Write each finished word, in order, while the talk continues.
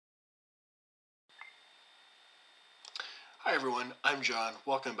Hi everyone, I'm John.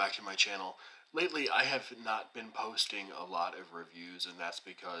 Welcome back to my channel. Lately I have not been posting a lot of reviews, and that's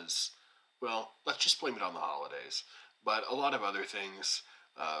because, well, let's just blame it on the holidays. But a lot of other things,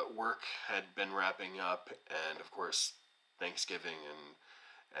 work had been wrapping up, and of course Thanksgiving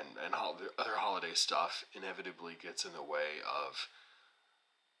and other holiday stuff inevitably gets in the way of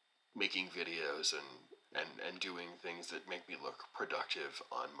making videos and doing things that make me look productive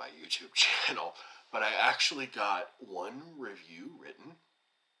on my YouTube channel. But I actually got one review written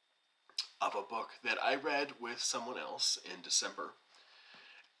of a book that I read with someone else in December.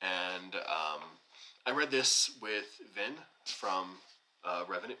 And I read this with Vin from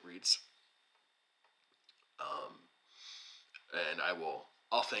Revenant Reads. And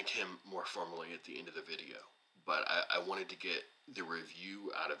I'll thank him more formally at the end of the video. But I wanted to get the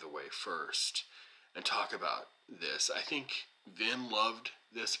review out of the way first and talk about this. I think Vin loved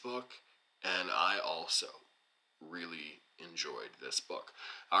this book, and I also really enjoyed this book.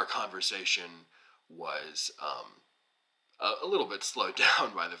 Our conversation was a little bit slowed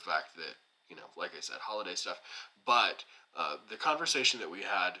down by the fact that, like I said, holiday stuff. But the conversation that we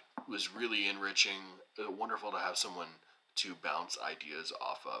had was really enriching. Wonderful to have someone to bounce ideas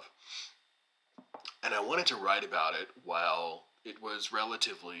off of. And I wanted to write about it while it was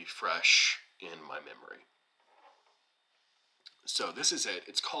relatively fresh in my memory. So this is it.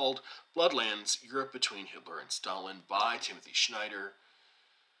 It's called Bloodlands, Europe Between Hitler and Stalin by Timothy Snyder,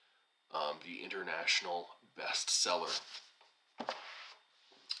 the international bestseller.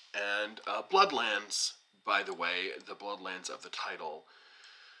 And Bloodlands, by the way, the Bloodlands of the title,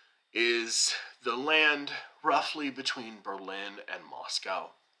 is the land roughly between Berlin and Moscow,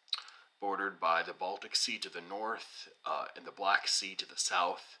 bordered by the Baltic Sea to the north and the Black Sea to the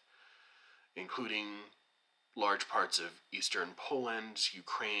south, including large parts of eastern Poland,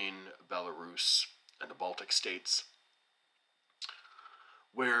 Ukraine, Belarus, and the Baltic states,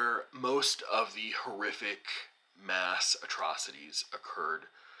 where most of the horrific mass atrocities occurred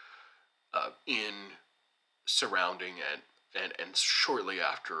in surrounding and shortly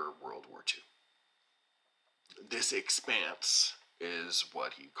after World War II. This expanse is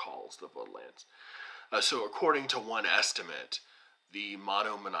what he calls the Bloodlands. So according to one estimate, the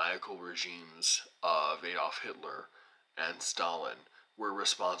monomaniacal regimes of Adolf Hitler and Stalin were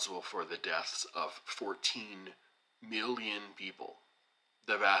responsible for the deaths of 14 million people,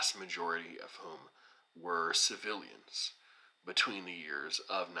 the vast majority of whom were civilians, between the years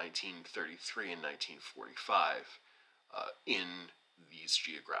of 1933 and 1945 in these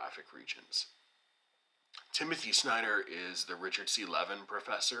geographic regions. Timothy Snyder is the Richard C. Levin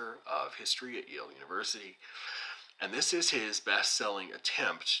Professor of History at Yale University, and this is his best-selling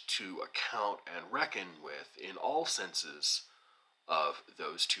attempt to account and reckon with, in all senses of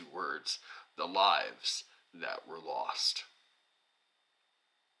those two words, the lives that were lost.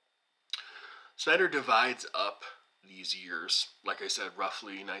 Snyder divides up these years, like I said,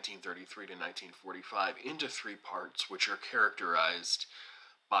 roughly 1933 to 1945, into three parts, which are characterized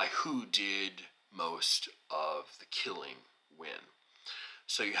by who did most of the killing when.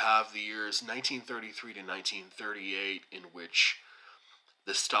 So you have the years 1933 to 1938, in which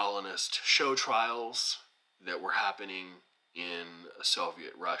the Stalinist show trials that were happening in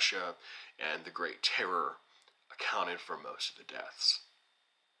Soviet Russia and the Great Terror accounted for most of the deaths.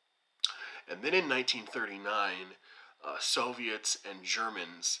 And then in 1939, Soviets and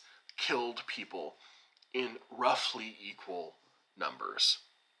Germans killed people in roughly equal numbers.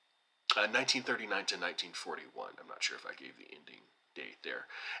 1939 to 1941. I'm not sure if I gave the ending date there.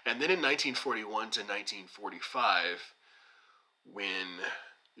 And then in 1941 to 1945, when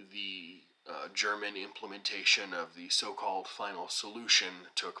the German implementation of the so-called final solution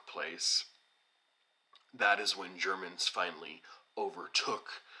took place, that is when Germans finally overtook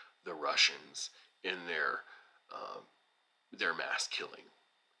the Russians in their mass killing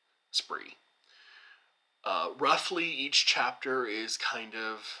spree. Roughly each chapter is kind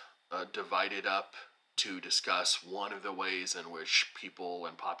of divided up to discuss one of the ways in which people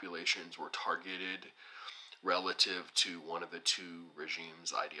and populations were targeted relative to one of the two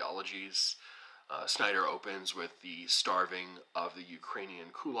regimes' ideologies. Snyder opens with the starving of the Ukrainian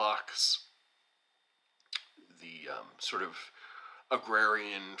kulaks, the sort of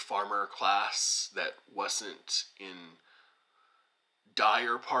agrarian farmer class that wasn't in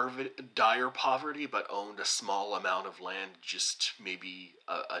dire poverty, but owned a small amount of land, just maybe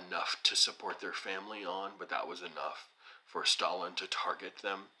enough to support their family on, but that was enough for Stalin to target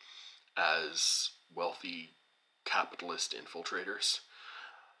them as wealthy capitalist infiltrators.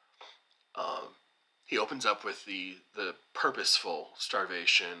 He opens up with the purposeful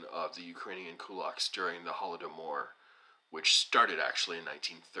starvation of the Ukrainian kulaks during the Holodomor, which started actually in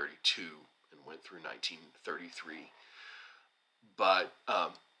 1932 and went through 1933. But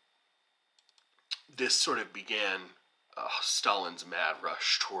this sort of began Stalin's mad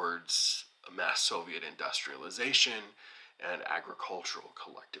rush towards mass Soviet industrialization and agricultural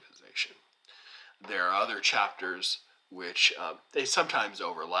collectivization. There are other chapters which they sometimes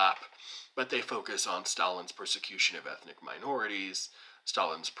overlap, but they focus on Stalin's persecution of ethnic minorities,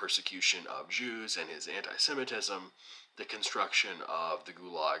 Stalin's persecution of Jews and his anti-Semitism, the construction of the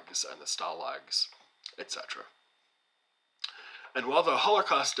gulags and the stalags, etc. And while the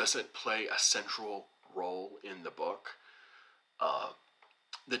Holocaust doesn't play a central role in the book,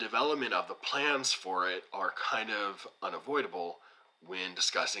 the development of the plans for it are kind of unavoidable when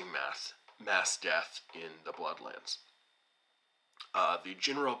discussing mass death in the Bloodlands. The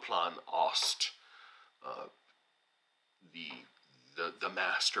Generalplan Ost, the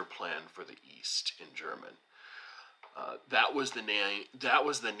master plan for the East in German, that was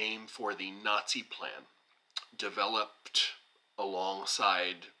the name for the Nazi plan, developed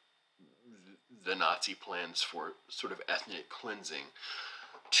alongside the Nazi plans for sort of ethnic cleansing,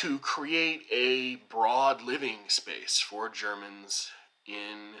 to create a broad living space for Germans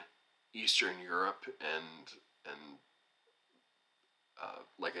in Eastern Europe and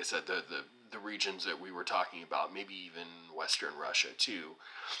like I said, the regions that we were talking about, maybe even Western Russia too,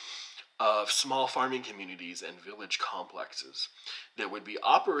 of small farming communities and village complexes that would be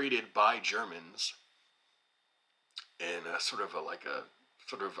operated by Germans in a sort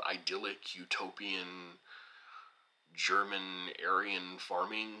of idyllic utopian German Aryan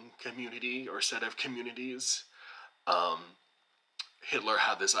farming community or set of communities. Hitler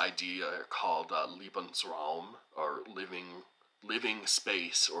had this idea called Lebensraum, or living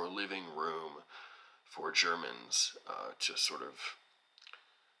space or living room for Germans, to sort of,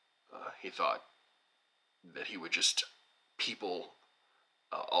 he thought that he would just people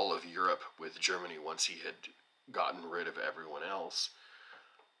all of Europe with Germany once he had gotten rid of everyone else.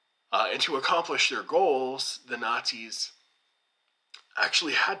 And to accomplish their goals, the Nazis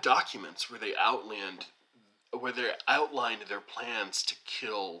actually had documents where they outlined their plans to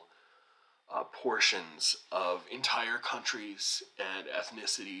kill portions of entire countries and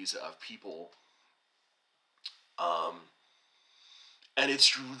ethnicities of people. And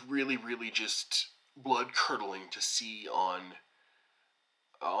it's really, really just blood-curdling to see on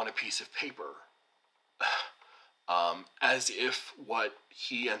a piece of paper. As if what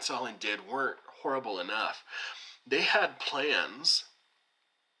he and Stalin did weren't horrible enough. They had plans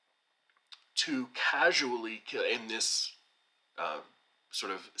to casually kill, in this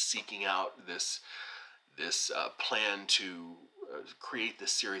sort of seeking out this plan to create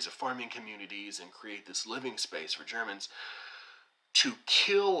this series of farming communities and create this living space for Germans, to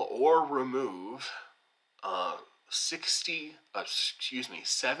kill or remove 70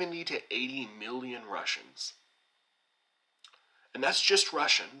 to 80 million Russians. And that's just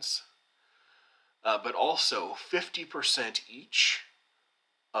Russians, but also 50% each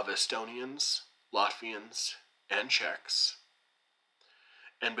of Estonians, Latvians, and Czechs,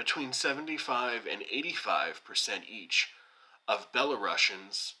 and between 75 and 85% each of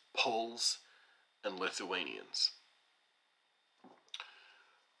Belarusians, Poles, and Lithuanians.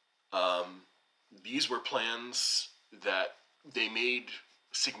 These were plans that they made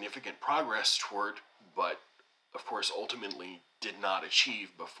significant progress toward, but of course ultimately did not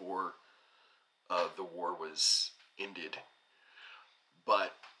achieve before the war was ended.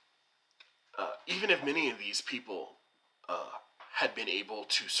 But even if many of these people had been able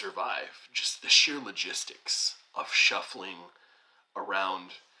to survive, just the sheer logistics of shuffling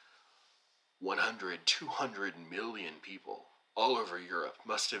around 100, 200 million people all over Europe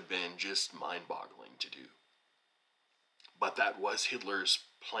must have been just mind-boggling to do. But that was Hitler's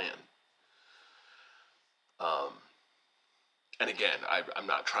plan. And again, I'm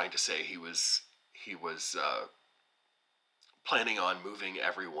not trying to say he was planning on moving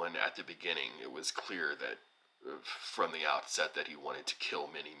everyone at the beginning. It was clear that from the outset that he wanted to kill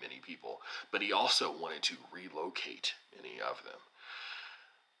many, many people, but he also wanted to relocate many of them.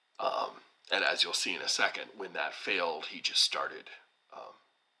 And as you'll see in a second, when that failed, he just started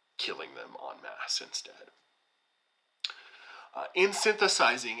killing them en masse instead. In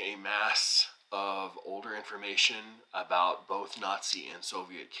synthesizing a mass of older information about both Nazi and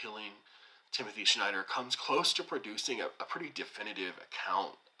Soviet killing, Timothy Snyder comes close to producing a pretty definitive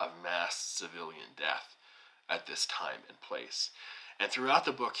account of mass civilian death at this time and place. And throughout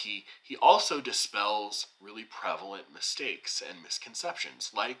the book, he also dispels really prevalent mistakes and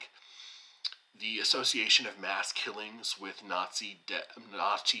misconceptions, like the association of mass killings with Nazi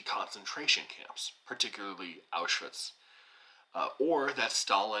concentration camps, particularly Auschwitz. or that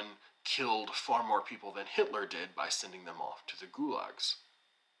Stalin killed far more people than Hitler did by sending them off to the gulags.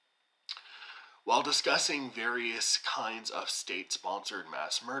 While discussing various kinds of state-sponsored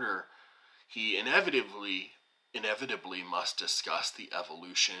mass murder, he inevitably must discuss the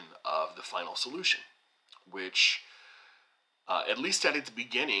evolution of the final solution, which, at least at its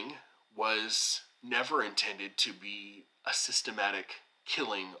beginning, was never intended to be a systematic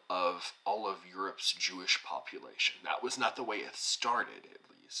killing of all of Europe's Jewish population. That was not the way it started, at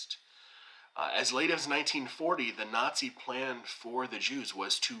least. As late as 1940, the Nazi plan for the Jews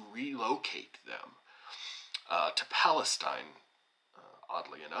was to relocate them to Palestine,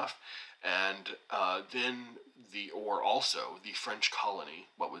 oddly enough, and then also the French colony,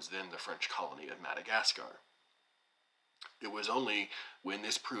 what was then the French colony of Madagascar. It was only when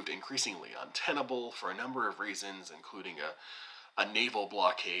this proved increasingly untenable for a number of reasons, including a naval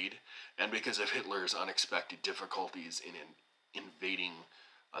blockade, and because of Hitler's unexpected difficulties in invading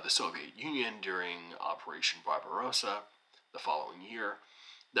the Soviet Union during Operation Barbarossa the following year,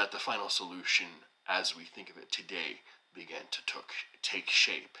 that the final solution, as we think of it today, began to take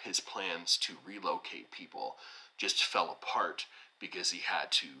shape. His plans to relocate people just fell apart because he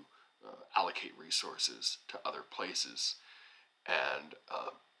had to allocate resources to other places. And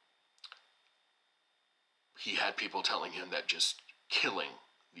he had people telling him that just killing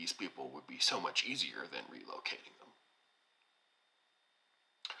these people would be so much easier than relocating them.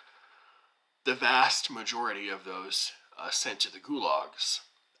 The vast majority of those sent to the gulags,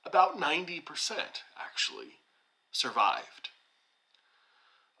 about 90% actually, survived.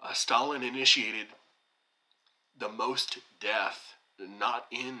 Stalin initiated the most death, not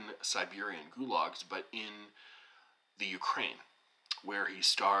in Siberian gulags, but in the Ukraine, where he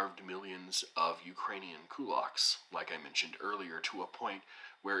starved millions of Ukrainian kulaks, like I mentioned earlier, to a point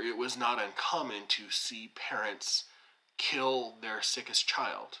where it was not uncommon to see parents kill their sickest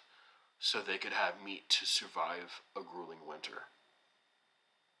child so they could have meat to survive a grueling winter.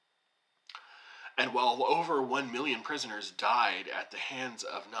 And while over 1 million prisoners died at the hands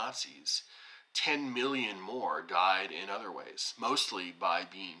of Nazis, 10 million more died in other ways, mostly by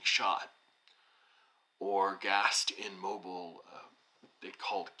being shot or gassed in mobile, they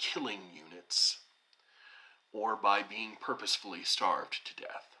called killing units, or by being purposefully starved to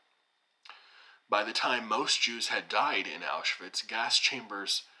death. By the time most Jews had died in Auschwitz, gas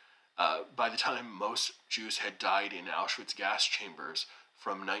chambers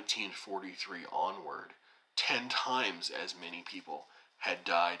from 1943 onward, 10 times as many people had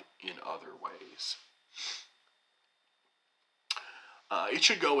died in other ways. It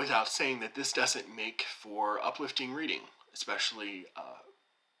should go without saying that this doesn't make for uplifting reading, especially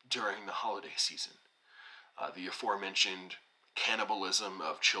during the holiday season. The aforementioned cannibalism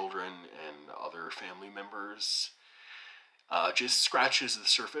of children and other family members just scratches the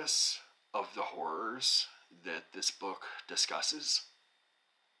surface of the horrors that this book discusses.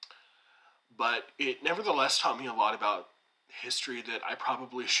 But it nevertheless taught me a lot about history that I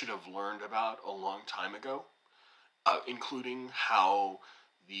probably should have learned about a long time ago, including how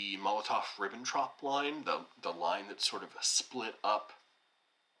the Molotov-Ribbentrop line, the line that sort of split up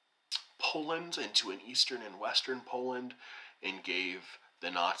Poland into an eastern and western Poland and gave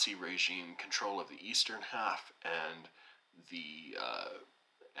the Nazi regime control of the eastern half and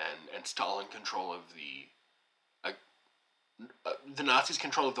and Stalin control of the Nazis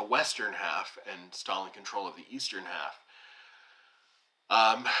control of the western half and Stalin control of the eastern half.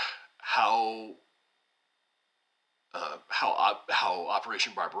 How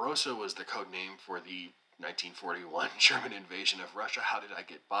Operation Barbarossa was the code name for the 1941 German invasion of Russia. How did I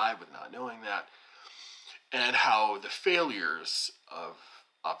get by with not knowing that? And how the failures of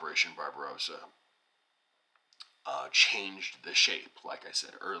Operation Barbarossa changed the shape, like I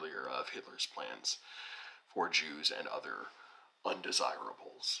said earlier, of Hitler's plans for Jews and other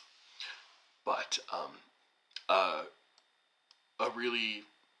undesirables. But a really,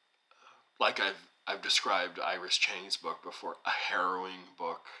 like I've described Iris Chang's book before, a harrowing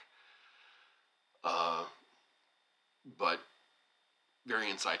book, but very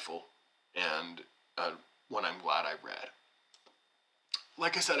insightful, and one I'm glad I read.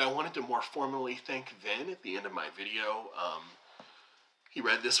 Like I said, I wanted to more formally thank Vin at the end of my video. He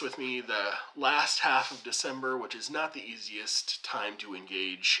read this with me the last half of December, which is not the easiest time to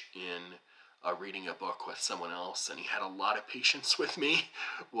engage in reading a book with someone else, and he had a lot of patience with me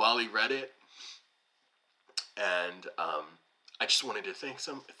while he read it. And I just wanted to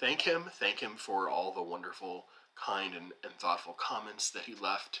thank him for all the wonderful, kind, and thoughtful comments that he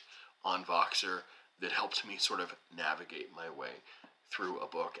left on Voxer that helped me sort of navigate my way through a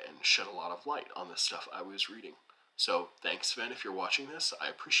book and shed a lot of light on the stuff I was reading. So thanks, Sven, if you're watching this. I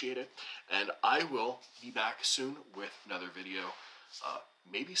appreciate it. And I will be back soon with another video.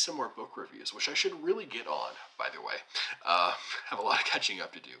 Maybe some more book reviews, which I should really get on, by the way. Have a lot of catching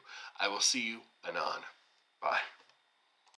up to do. I will see you anon. Bye.